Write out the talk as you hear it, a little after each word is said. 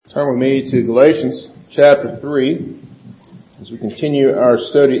Turn with me to Galatians chapter 3 as we continue our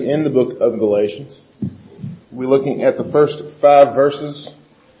study in the book of Galatians. We're looking at the first 5 verses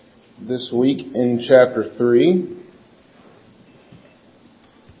this week in chapter 3.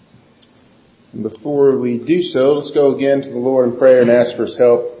 And before we do so, let's go again to the Lord in prayer and ask for His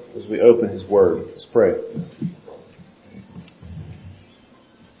help as we open His Word. Let's pray.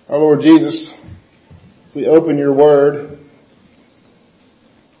 Our Lord Jesus, as we open Your Word,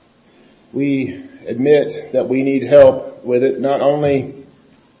 we admit that we need help with it, not only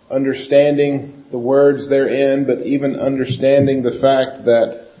understanding the words therein, but even understanding the fact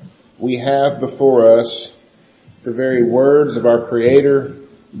that we have before us the very words of our Creator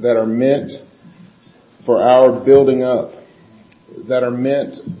that are meant for our building up, that are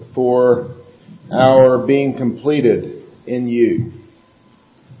meant for our being completed in You.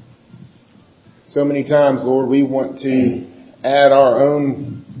 So many times, Lord, we want to add our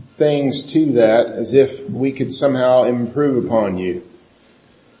own things to that as if we could somehow improve upon You.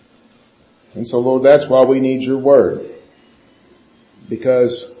 And so, Lord, that's why we need Your Word.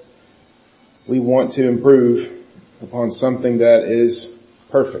 Because we want to improve upon something that is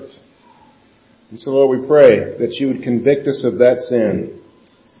perfect. And so, Lord, we pray that You would convict us of that sin.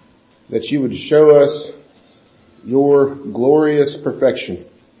 That You would show us Your glorious perfection.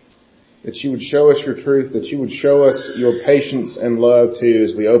 That You would show us Your truth, that You would show us Your patience and love too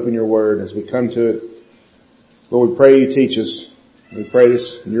as we open Your Word, as we come to it. Lord, we pray You teach us. We pray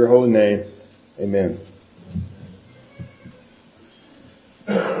this in Your holy name. Amen.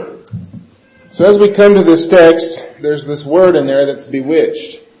 So as we come to this text, there's this word in there that's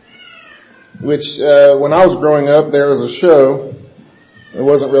bewitched. Which, when I was growing up, there was a show. It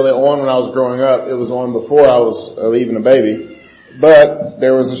wasn't really on when I was growing up. It was on before I was even a baby. But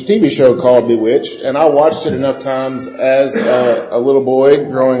there was this TV show called Bewitched, and I watched it enough times as a little boy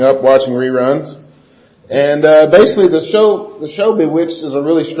growing up watching reruns. And basically the show Bewitched is a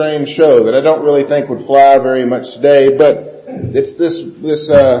really strange show that I don't really think would fly very much today. But it's this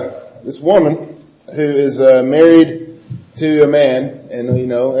woman who is married to a man, and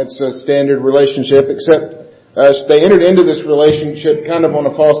it's a standard relationship, except they entered into this relationship kind of on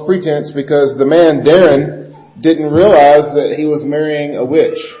a false pretense because the man, Darren, didn't realize that he was marrying a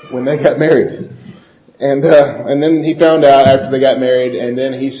witch when they got married. And then he found out after they got married, and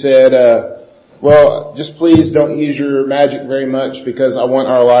then he said, well, just please don't use your magic very much because I want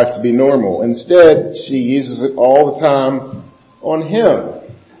our life to be normal. Instead, she uses it all the time on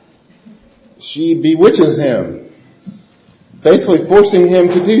him. She bewitches him, basically forcing him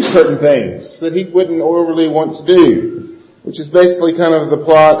to do certain things that he wouldn't overly want to do. Which is basically kind of the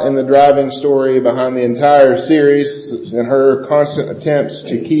plot and the driving story behind the entire series and her constant attempts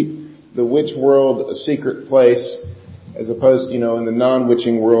to keep the witch world a secret place as opposed, in the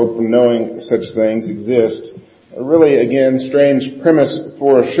non-witching world from knowing such things exist. A really, again, strange premise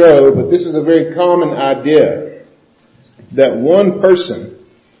for a show, but this is a very common idea that one person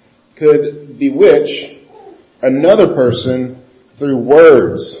could bewitch another person through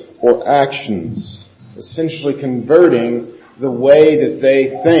words or actions, essentially converting the way that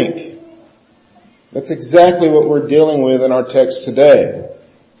they think. That's exactly what we're dealing with in our text today.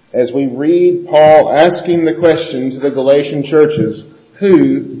 As we read Paul asking the question to the Galatian churches,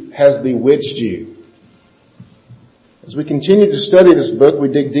 who has bewitched you? As we continue to study this book,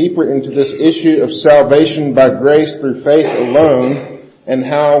 we dig deeper into this issue of salvation by grace through faith alone and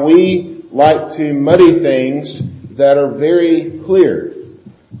how we like to muddy things that are very clear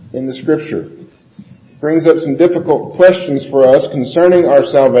in the Scripture. Brings up some difficult questions for us concerning our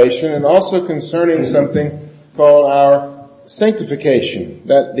salvation and also concerning something called our sanctification.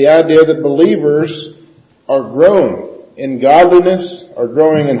 That the idea that believers are growing in godliness, are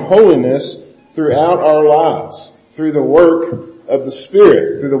growing in holiness throughout our lives, through the work of the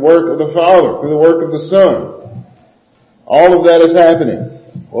Spirit, through the work of the Father, through the work of the Son. All of that is happening.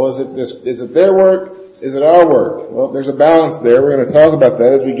 Well, is it their work? Is it our work? Well, there's a balance there. We're going to talk about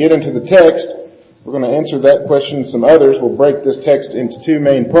that as we get into the text. We're going to answer that question and some others. We'll break this text into 2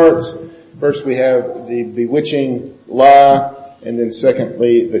 main parts. First, we have the bewitching lie, and then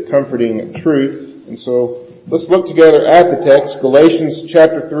secondly, the comforting truth. And so, let's look together at the text. Galatians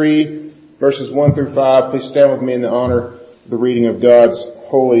chapter 3, verses 1 through 5. Please stand with me in the honor of the reading of God's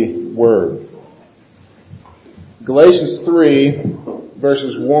holy word. Galatians 3,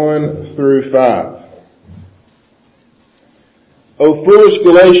 verses 1 through 5. O foolish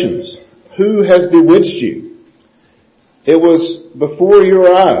Galatians, who has bewitched you? It was before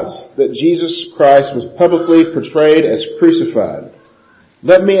your eyes that Jesus Christ was publicly portrayed as crucified.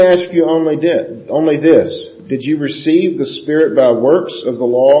 Let me ask you only this. did you receive the Spirit by works of the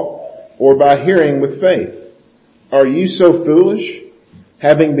law or by hearing with faith? Are you so foolish?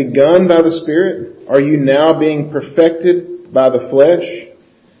 Having begun by the Spirit, are you now being perfected by the flesh?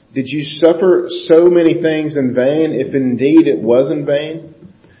 Did you suffer so many things in vain, if indeed it was in vain?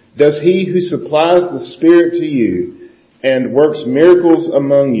 Does he who supplies the Spirit to you and works miracles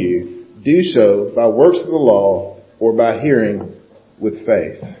among you do so by works of the law or by hearing with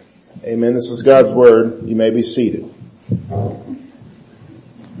faith? Amen. This is God's Word. You may be seated.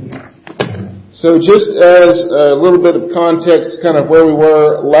 So just as a little bit of context, kind of where we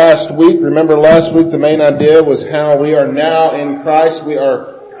were last week. Remember last week the main idea was how we are now in Christ. We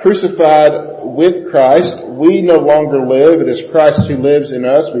are crucified with Christ. We no longer live. It is Christ who lives in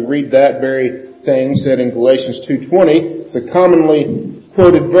us. We read that very thing said in Galatians 2:20. It's a commonly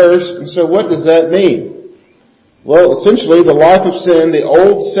quoted verse. And so what does that mean? Well, essentially the life of sin, the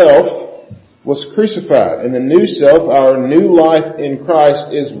old self, was crucified. And the new self, our new life in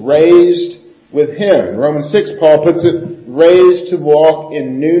Christ, is raised with Him. In Romans 6, Paul puts it, raised to walk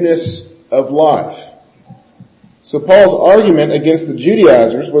in newness of life. So Paul's argument against the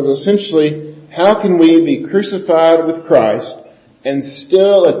Judaizers was essentially, how can we be crucified with Christ and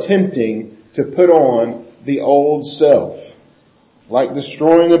still attempting to put on the old self? Like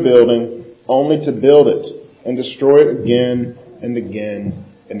destroying a building only to build it and destroy it again and again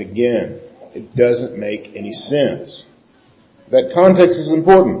and again. It doesn't make any sense. That context is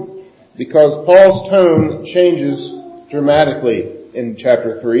important because Paul's tone changes dramatically in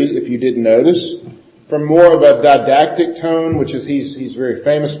chapter 3, if you didn't notice. From more of a didactic tone, which is he's very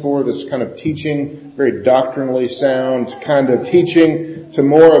famous for, this kind of teaching, very doctrinally sound kind of teaching, to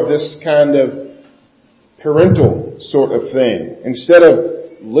more of this kind of parental sort of thing. Instead of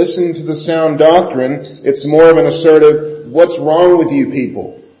listen to the sound doctrine, it's more of an assertive, what's wrong with you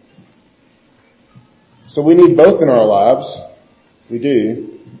people? So we need both in our lives. We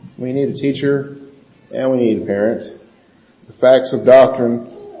do. We need a teacher and we need a parent. The facts of doctrine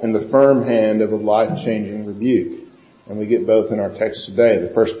and the firm hand of a life-changing rebuke. And we get both in our text today.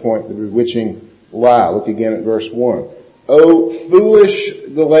 The first point, the bewitching lie. Look again at verse 1. O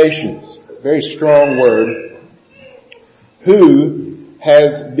foolish Galatians, very strong word, who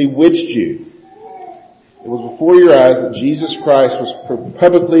has bewitched you? It was before your eyes that Jesus Christ was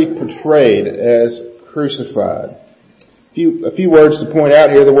publicly portrayed as crucified. A few words to point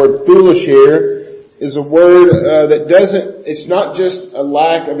out here. The word foolish here is a word it's not just a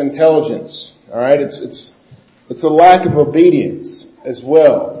lack of intelligence. Alright? It's a lack of obedience as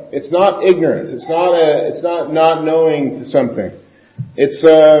well. It's not ignorance. It's not knowing something. It's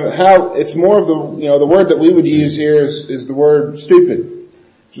more of the word that we would use here is the word stupid,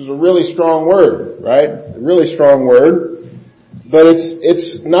 which is a really strong word, right? A really strong word. But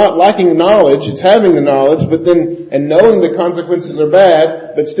it's not lacking knowledge, it's having the knowledge, but then, and knowing the consequences are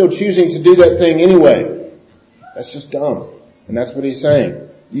bad, but still choosing to do that thing anyway. That's just dumb. And that's what he's saying.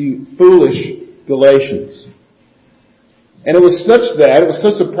 You foolish Galatians. And it was so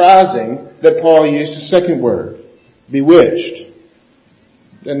surprising that Paul used a second word, bewitched.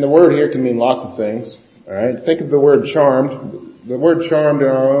 And the word here can mean lots of things, alright? Think of the word charmed. The word charmed in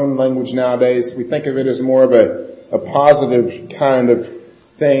our own language nowadays, we think of it as more of a positive kind of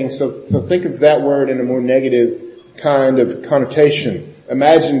thing. So think of that word in a more negative kind of connotation.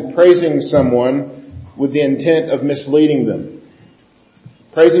 Imagine praising someone with the intent of misleading them.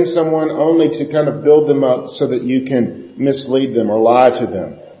 Praising someone only to kind of build them up so that you can mislead them or lie to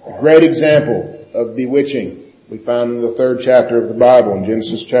them. A great example of bewitching we find in the 3rd chapter of the Bible in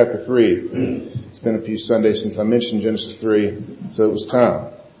Genesis chapter 3. It's been a few Sundays since I mentioned Genesis 3, so it was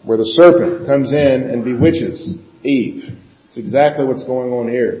time. Where the serpent comes in and bewitches Eve. It's exactly what's going on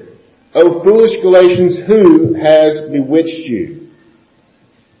here. O foolish Galatians, who has bewitched you?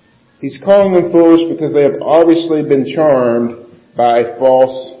 He's calling them foolish because they have obviously been charmed by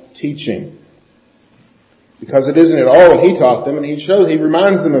false teaching. Because it isn't at all what he taught them, and he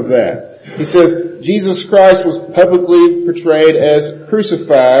reminds them of that. He says, Jesus Christ was publicly portrayed as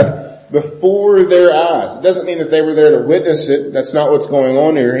crucified before their eyes. It doesn't mean that they were there to witness it. That's not what's going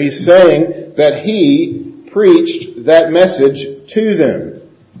on here. He's saying that he preached that message to them.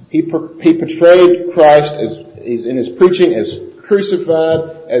 He portrayed Christ in his preaching as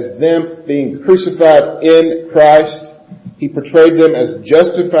crucified, as them being crucified in Christ. He portrayed them as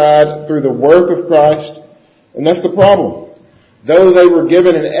justified through the work of Christ. And that's the problem. Though they were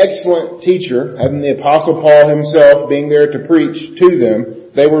given an excellent teacher, having the Apostle Paul himself being there to preach to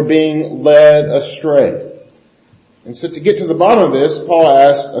them, they were being led astray. And so to get to the bottom of this, Paul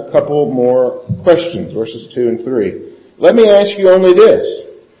asked a couple more questions, verses 2 and 3. Let me ask you only this.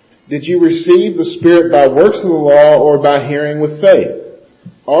 Did you receive the Spirit by works of the law or by hearing with faith?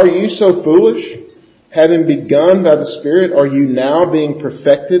 Are you so foolish? Having begun by the Spirit, are you now being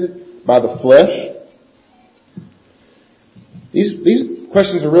perfected by the flesh? These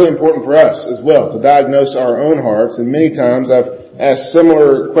questions are really important for us as well, to diagnose our own hearts. And many times I've asked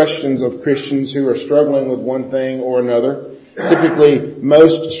similar questions of Christians who are struggling with one thing or another. Typically,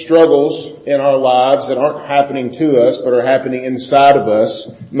 most struggles in our lives that aren't happening to us but are happening inside of us,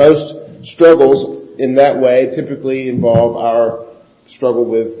 most struggles in that way typically involve our struggle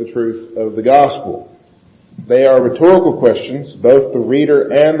with the truth of the gospel. They are rhetorical questions. Both the reader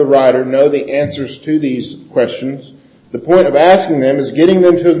and the writer know the answers to these questions. The point of asking them is getting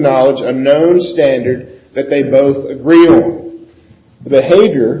them to acknowledge a known standard that they both agree on. The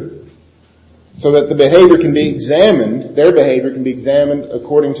behavior, so that the behavior can be examined, their behavior can be examined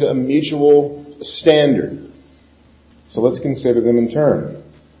according to a mutual standard. So let's consider them in turn.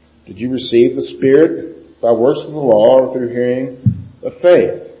 Did you receive the Spirit by works of the law or through hearing of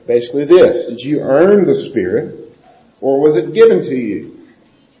faith? Basically this. Did you earn the Spirit or was it given to you?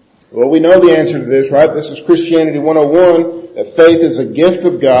 Well, we know the answer to this, right? This is Christianity 101, that faith is a gift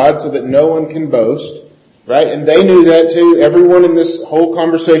of God so that no one can boast, right? And they knew that too. Everyone in this whole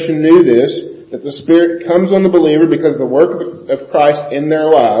conversation knew this, that the Spirit comes on the believer because of the work of Christ in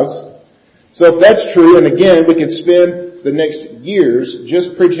their lives. So if that's true, and again, we could spend the next years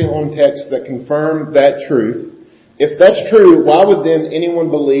just preaching on texts that confirm that truth. If that's true, why would then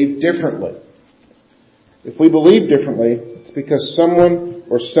anyone believe differently? If we believe differently, it's because someone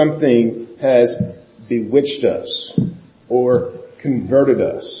or something has bewitched us or converted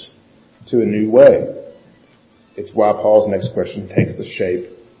us to a new way. It's why Paul's next question takes the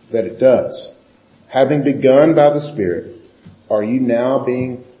shape that it does. Having begun by the Spirit, are you now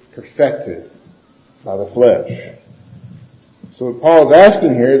being perfected by the flesh? So what Paul is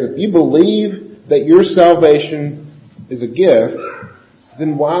asking here is, if you believe that your salvation is a gift,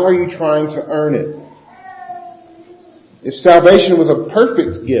 then why are you trying to earn it? If salvation was a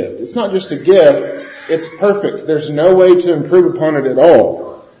perfect gift, it's not just a gift, it's perfect. There's no way to improve upon it at all.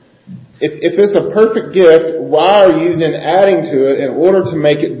 If it's a perfect gift, why are you then adding to it in order to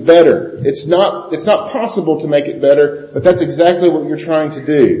make it better? It's not possible to make it better, but that's exactly what you're trying to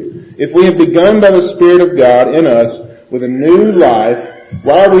do. If we have begun by the Spirit of God in us with a new life,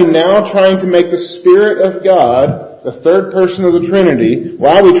 why are we now trying to make the Spirit of God, the third person of the Trinity,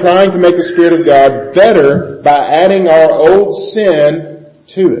 why are we trying to make the Spirit of God better by adding our old sin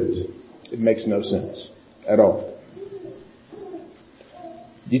to it? It makes no sense at all.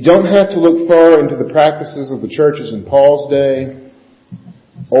 You don't have to look far into the practices of the churches in Paul's day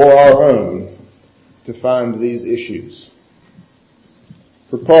or our own to find these issues.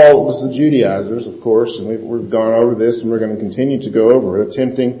 For Paul, it was the Judaizers, of course, and we've gone over this and we're going to continue to go over it,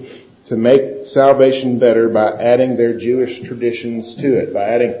 attempting to make salvation better by adding their Jewish traditions to it,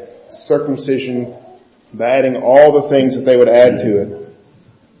 by adding circumcision, by adding all the things that they would add to it.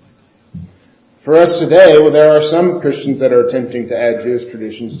 For us today, well, there are some Christians that are attempting to add Jewish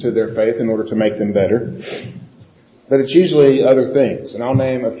traditions to their faith in order to make them better. But it's usually other things. And I'll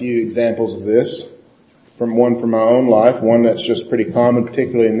name a few examples of this. From my own life, one that's just pretty common,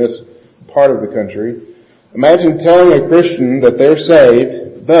 particularly in this part of the country. Imagine telling a Christian that they're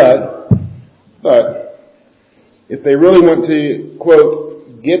saved, but if they really want to,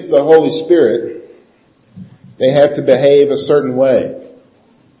 quote, get the Holy Spirit, they have to behave a certain way.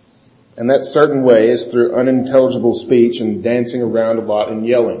 And that certain way is through unintelligible speech and dancing around a lot and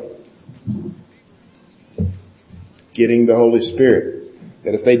yelling. Getting the Holy Spirit.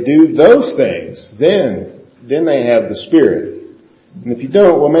 That if they do those things, then they have the Spirit. And if you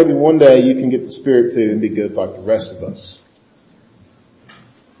don't, well, maybe one day you can get the Spirit too and be good like the rest of us.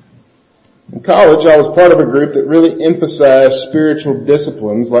 In college, I was part of a group that really emphasized spiritual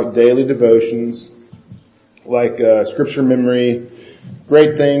disciplines like daily devotions, like scripture memory,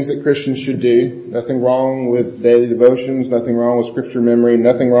 great things that Christians should do. Nothing wrong with daily devotions, nothing wrong with scripture memory,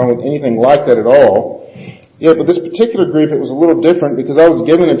 nothing wrong with anything like that at all. Yeah, but this particular group, it was a little different because I was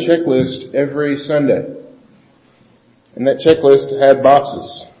given a checklist every Sunday. And that checklist had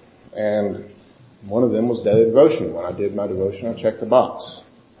boxes. And one of them was daily devotion. When I did my devotion, I checked the box.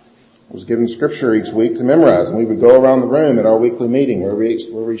 I was given scripture each week to memorize. And we would go around the room at our weekly meeting where we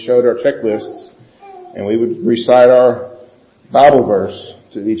showed our checklists. And we would recite our Bible verse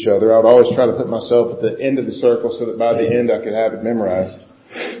to each other. I would always try to put myself at the end of the circle so that by the end I could have it memorized.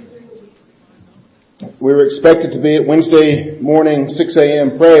 We were expected to be at Wednesday morning 6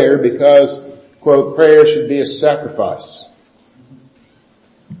 a.m. prayer because, quote, prayer should be a sacrifice.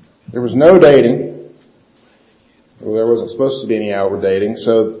 There was no dating. Well, there wasn't supposed to be any outward dating.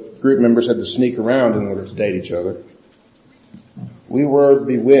 So group members had to sneak around in order to date each other. We were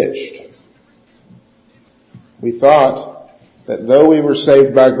bewitched. We thought that though we were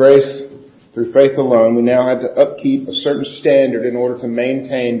saved by grace through faith alone, we now had to upkeep a certain standard in order to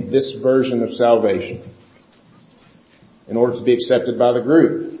maintain this version of salvation, in order to be accepted by the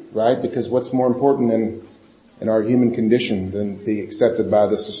group, right? Because what's more important in our human condition than be accepted by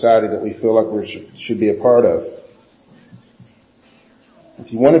the society that we feel like we should be a part of?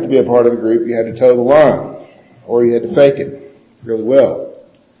 If you wanted to be a part of the group, you had to toe the line, or you had to fake it really well,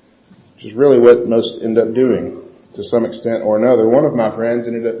 which is really what most end up doing to some extent or another. One of my friends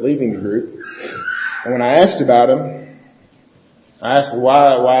ended up leaving the group, and when I asked about him, I asked,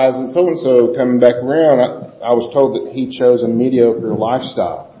 why isn't so-and-so coming back around? I was told that he chose a mediocre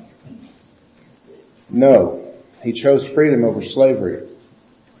lifestyle. No, he chose freedom over slavery.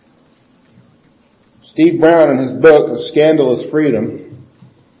 Steve Brown, in his book, A Scandalous Freedom,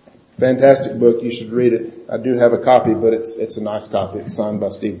 fantastic book, you should read it. I do have a copy, but it's a nice copy. It's signed by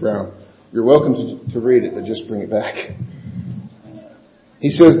Steve Brown. You're welcome to read it, but just bring it back. He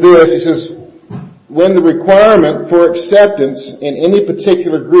says this, when the requirement for acceptance in any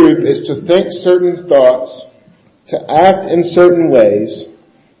particular group is to think certain thoughts, to act in certain ways,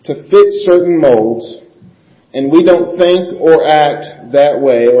 to fit certain molds, and we don't think or act that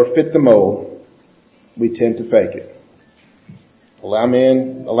way or fit the mold, we tend to fake it. Allow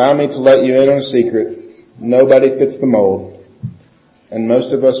me to let you in on a secret. Nobody fits the mold. And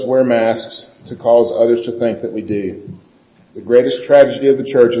most of us wear masks to cause others to think that we do. The greatest tragedy of the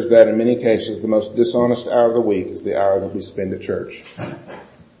church is that in many cases the most dishonest hour of the week is the hour that we spend at church.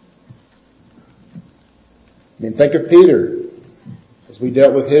 Think of Peter as we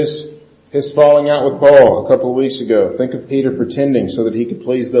dealt with his falling out with Paul a couple of weeks ago. Think of Peter pretending so that he could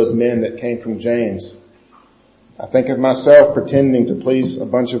please those men that came from James. I think of myself pretending to please a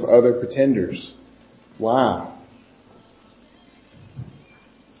bunch of other pretenders. Why?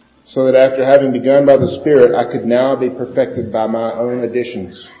 So that after having begun by the Spirit, I could now be perfected by my own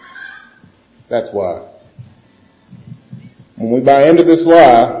additions. That's why. When we buy into this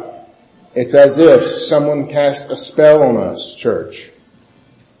lie, it's as if someone cast a spell on us, church.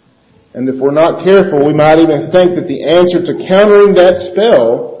 And if we're not careful, we might even think that the answer to countering that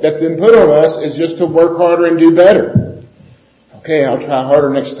spell that's been put on us is just to work harder and do better. Okay, I'll try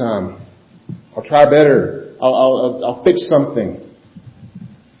harder next time. I'll try better. I'll fix something.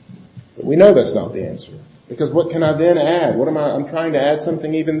 But we know that's not the answer. Because what can I then add? I'm trying to add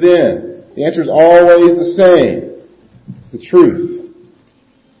something even then. The answer is always the same. It's the truth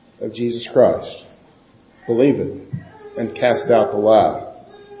of Jesus Christ. Believe it and cast out the lie.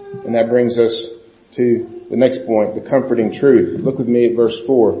 And that brings us to the next point, the comforting truth. Look with me at verse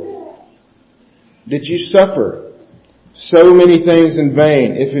 4. Did you suffer so many things in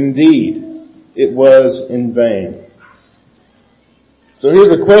vain, if indeed it was in vain? So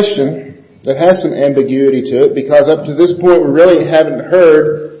here's a question that has some ambiguity to it, because up to this point we really haven't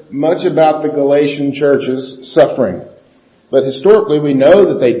heard much about the Galatian church's suffering. But historically we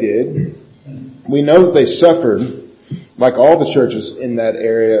know that they did. We know that they suffered, like all the churches in that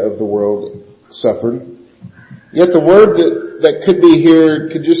area of the world suffered. Yet the word that could be here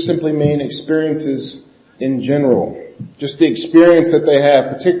could just simply mean experiences in general. Just the experience that they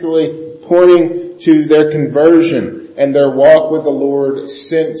have, particularly pointing to their conversion and their walk with the Lord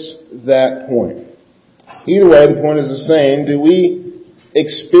since that point. Either way, the point is the same. Do we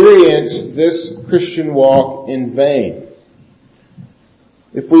experience this Christian walk in vain?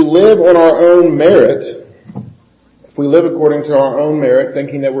 If we live on our own merit, if we live according to our own merit,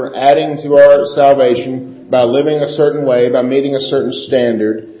 thinking that we're adding to our salvation by living a certain way, by meeting a certain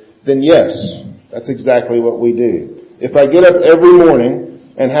standard, then yes, that's exactly what we do. If I get up every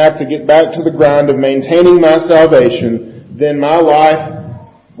morning and have to get back to the grind of maintaining my salvation, then my life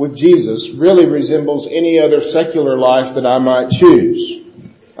with Jesus really resembles any other secular life that I might choose.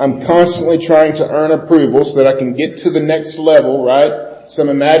 I'm constantly trying to earn approval so that I can get to the next level, right? Some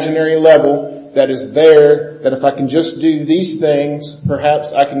imaginary level that is there, that if I can just do these things,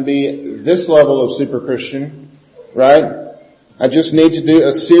 perhaps I can be this level of super Christian, right? I just need to do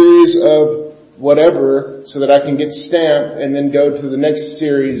a series of whatever so that I can get stamped and then go to the next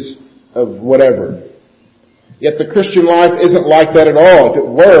series of whatever. Yet the Christian life isn't like that at all. If it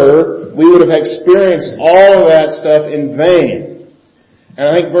were, we would have experienced all of that stuff in vain. And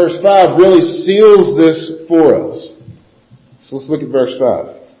I think verse 5 really seals this for us. So let's look at verse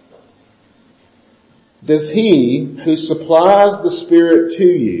 5. Does he who supplies the Spirit to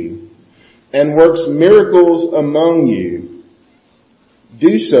you and works miracles among you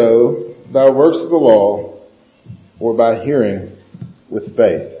do so by works of the law or by hearing with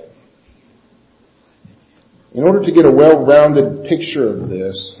faith? In order to get a well-rounded picture of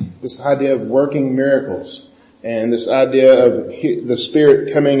this idea of working miracles and this idea of the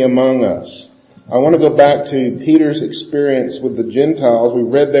Spirit coming among us, I want to go back to Peter's experience with the Gentiles. We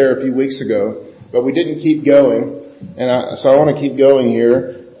read there a few weeks ago, but we didn't keep going, so I want to keep going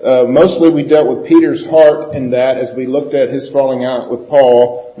here. Mostly we dealt with Peter's heart in that as we looked at his falling out with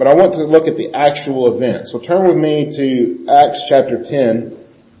Paul, but I want to look at the actual event. So turn with me to Acts chapter 10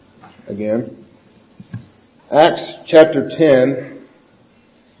 again. Acts chapter 10.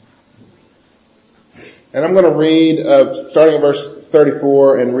 And I'm going to read, starting at verse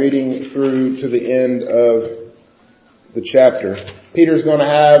 34 and reading through to the end of the chapter. Peter's going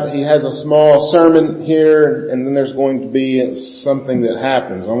to he has a small sermon here, and then there's going to be something that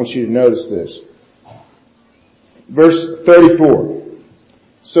happens. I want you to notice this. Verse 34.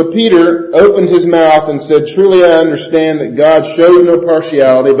 So Peter opened his mouth and said, "Truly I understand that God shows no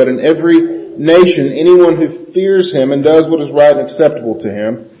partiality, but in every nation anyone who fears him and does what is right and acceptable to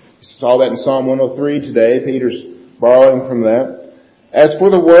him." We saw that in Psalm 103 today. Peter's borrowing from that. "As for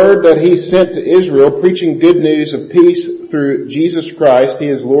the word that he sent to Israel, preaching good news of peace through Jesus Christ, he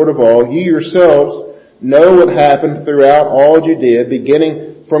is Lord of all. You yourselves know what happened throughout all Judea,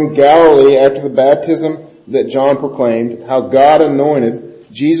 beginning from Galilee after the baptism that John proclaimed, how God anointed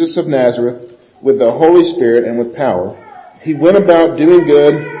Jesus of Nazareth with the Holy Spirit and with power. He went about doing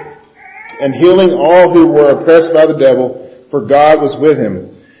good and healing all who were oppressed by the devil, for God was with him.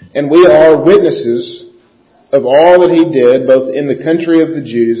 And we are witnesses of all that he did, both in the country of the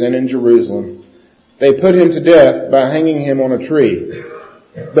Jews and in Jerusalem. They put him to death by hanging him on a tree.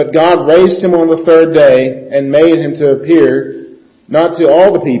 But God raised him on the third day and made him to appear, not to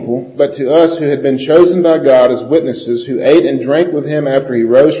all the people, but to us who had been chosen by God as witnesses, who ate and drank with him after he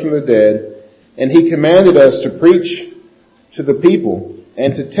rose from the dead. And he commanded us to preach to the people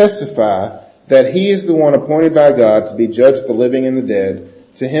and to testify that he is the one appointed by God to be judge of the living and the dead.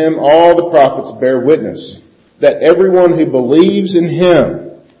 To him all the prophets bear witness, that everyone who believes in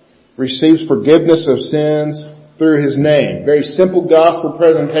him receives forgiveness of sins through his name." Very simple gospel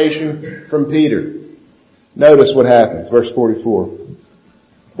presentation from Peter. Notice what happens, verse 44.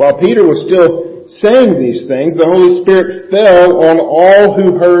 While Peter was still saying these things, the Holy Spirit fell on all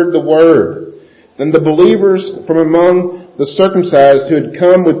who heard the word. Then the believers from among the circumcised who had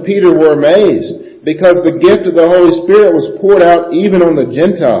come with Peter were amazed, because the gift of the Holy Spirit was poured out even on the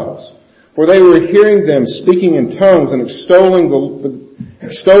Gentiles. For they were hearing them speaking in tongues and extolling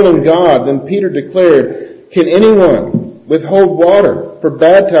God. Then Peter declared, "Can anyone withhold water for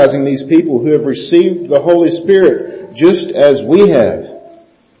baptizing these people who have received the Holy Spirit just as we have?"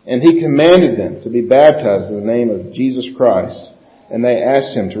 And he commanded them to be baptized in the name of Jesus Christ. And they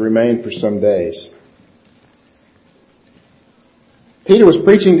asked him to remain for some days. Peter was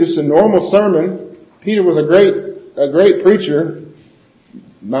preaching just a normal sermon. Peter was a great preacher,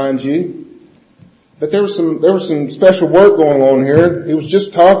 mind you. But there was some special work going on here. He was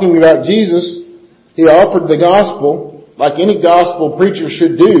just talking about Jesus. He offered the gospel like any gospel preacher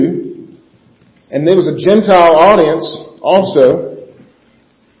should do. And there was a Gentile audience also.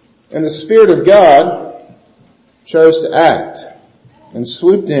 And the Spirit of God chose to act and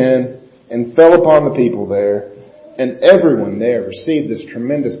swooped in and fell upon the people there. And everyone there received this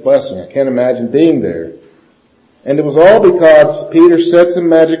tremendous blessing. I can't imagine being there. And it was all because Peter said some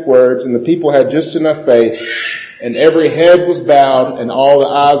magic words and the people had just enough faith and every head was bowed and all the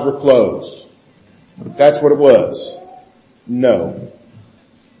eyes were closed. That's what it was. No.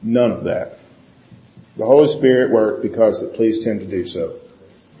 None of that. The Holy Spirit worked because it pleased him to do so.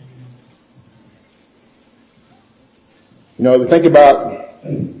 You know, think about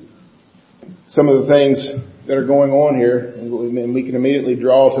some of the things that are going on here, and we can immediately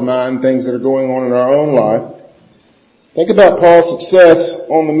draw to mind things that are going on in our own life. Think about Paul's success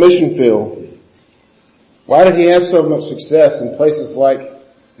on the mission field. Why did he have so much success in places like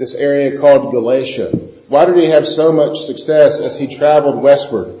this area called Galatia? Why did he have so much success as he traveled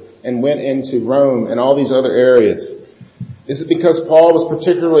westward and went into Rome and all these other areas? Is it because Paul was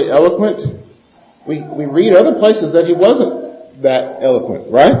particularly eloquent? We read other places that he wasn't that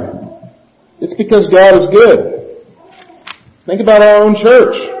eloquent, right? It's because God is good. Think about our own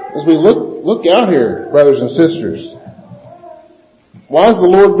church as we look out here, brothers and sisters. Why has the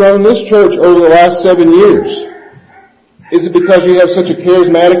Lord grown this church over the last 7 years? Is it because you have such a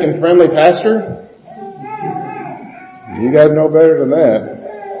charismatic and friendly pastor? You guys know better than that.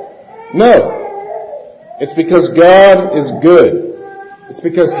 No. It's because God is good. It's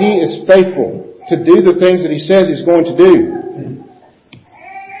because He is faithful to do the things that He says He's going to do.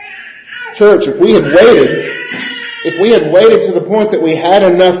 Church, if we had waited to the point that we had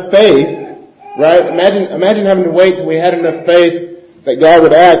enough faith Right? Imagine having to wait till we had enough faith that God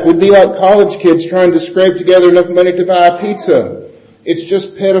would act. We'd be like college kids trying to scrape together enough money to buy a pizza. It's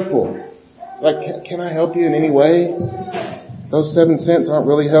just pitiful. Like, can I help you in any way? Those 7 cents aren't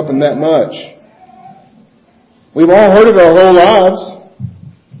really helping that much. We've all heard it our whole lives.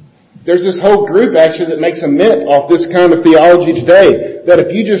 There's this whole group actually that makes a mint off this kind of theology today, that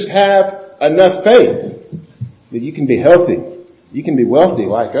if you just have enough faith, that you can be healthy. You can be wealthy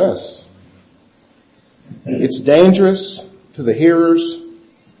like us. It's dangerous to the hearers,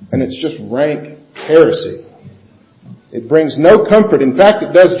 and it's just rank heresy. It brings no comfort. In fact,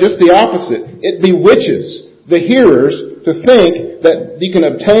 it does just the opposite. It bewitches the hearers to think that you can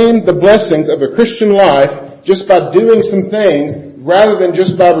obtain the blessings of a Christian life just by doing some things rather than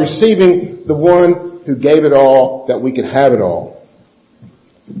just by receiving the one who gave it all that we could have it all.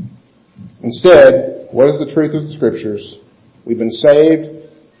 Instead, what is the truth of the Scriptures? We've been saved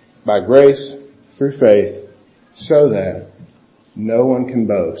by grace through faith so that no one can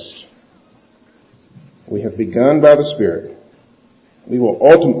boast. We have begun by the Spirit. We will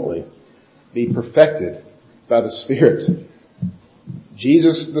ultimately be perfected by the Spirit.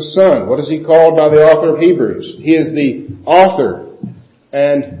 Jesus the Son, what is He called by the author of Hebrews? He is the author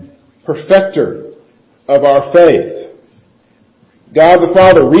and perfecter of our faith. God the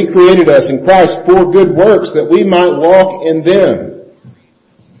Father recreated us in Christ for good works that we might walk in them.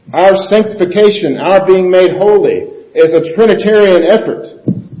 Our sanctification, our being made holy, is a Trinitarian effort.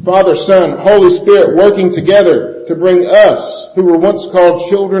 Father, Son, Holy Spirit working together to bring us, who were once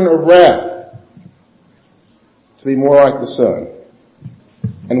called children of wrath, to be more like the Son.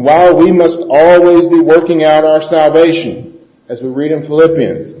 And while we must always be working out our salvation, as we read in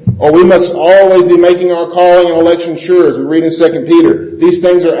Philippians, or we must always be making our calling and election sure, as we read in 2 Peter, these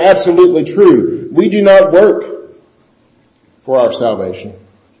things are absolutely true. We do not work for our salvation.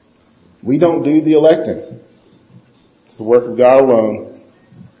 We don't do the electing. It's the work of God alone.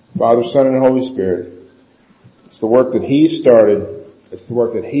 Father, Son, and Holy Spirit. It's the work that He started. It's the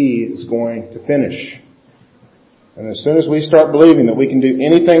work that He is going to finish. And as soon as we start believing that we can do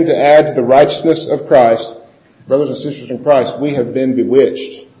anything to add to the righteousness of Christ, brothers and sisters in Christ, we have been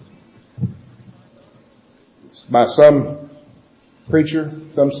bewitched. It's by some preacher,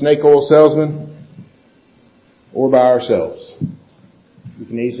 some snake oil salesman, or by ourselves. We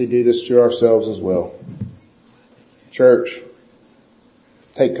can easily do this to ourselves as well. Church,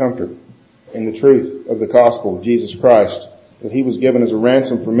 take comfort in the truth of the gospel of Jesus Christ, that He was given as a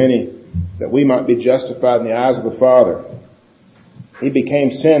ransom for many, that we might be justified in the eyes of the Father. He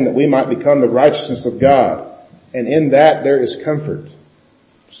became sin that we might become the righteousness of God. And in that there is comfort.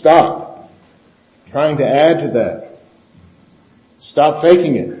 Stop trying to add to that. Stop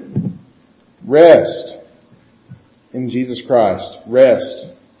faking it. Rest in Jesus Christ. Rest.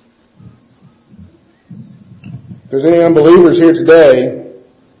 If there's any unbelievers here today,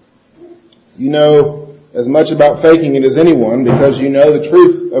 you know as much about faking it as anyone because you know the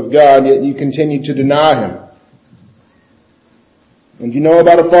truth of God, yet you continue to deny Him. And you know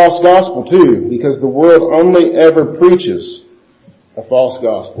about a false gospel too, because the world only ever preaches a false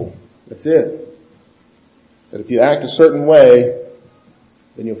gospel. That's it. That if you act a certain way,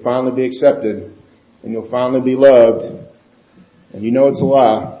 then you'll finally be accepted, and you'll finally be loved. And you know it's a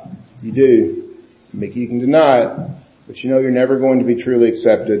lie. You do. You can deny it, but you know you're never going to be truly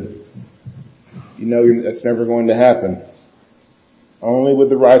accepted. You know that's never going to happen. Only with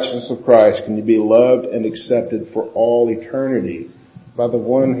the righteousness of Christ can you be loved and accepted for all eternity by the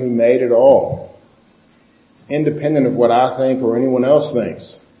one who made it all. Independent of what I think or anyone else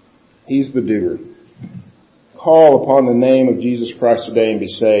thinks. He's the doer. Call upon the name of Jesus Christ today and be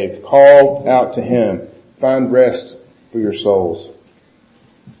saved. Call out to Him. Find rest for your souls.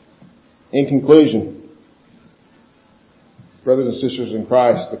 In conclusion, brothers and sisters in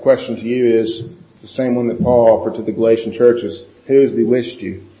Christ, the question to you is the same one that Paul offered to the Galatian churches. Who has bewitched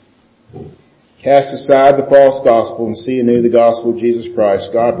you? Cast aside the false gospel and see anew the gospel of Jesus Christ.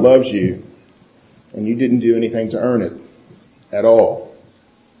 God loves you, and you didn't do anything to earn it at all.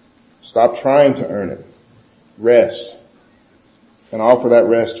 Stop trying to earn it. Rest. And offer that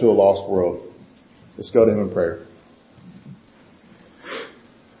rest to a lost world. Let's go to Him in prayer.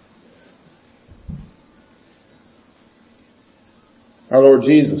 Our Lord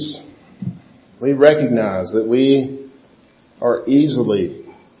Jesus, we recognize that we are easily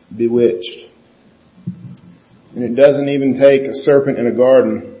bewitched. And it doesn't even take a serpent in a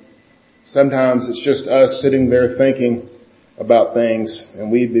garden. Sometimes it's just us sitting there thinking about things, and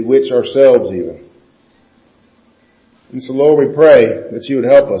we bewitch ourselves even. And so, Lord, we pray that You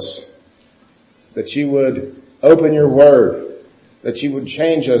would help us, that You would open Your Word that you would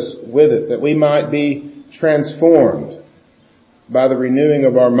change us with it, that we might be transformed by the renewing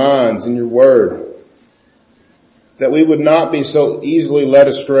of our minds in your word, that we would not be so easily led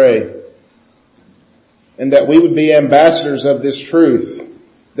astray, and that we would be ambassadors of this truth,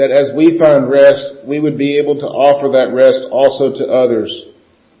 that as we find rest, we would be able to offer that rest also to others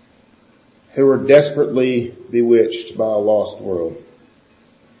who are desperately bewitched by a lost world.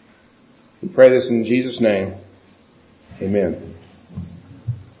 We pray this in Jesus' name. Amen.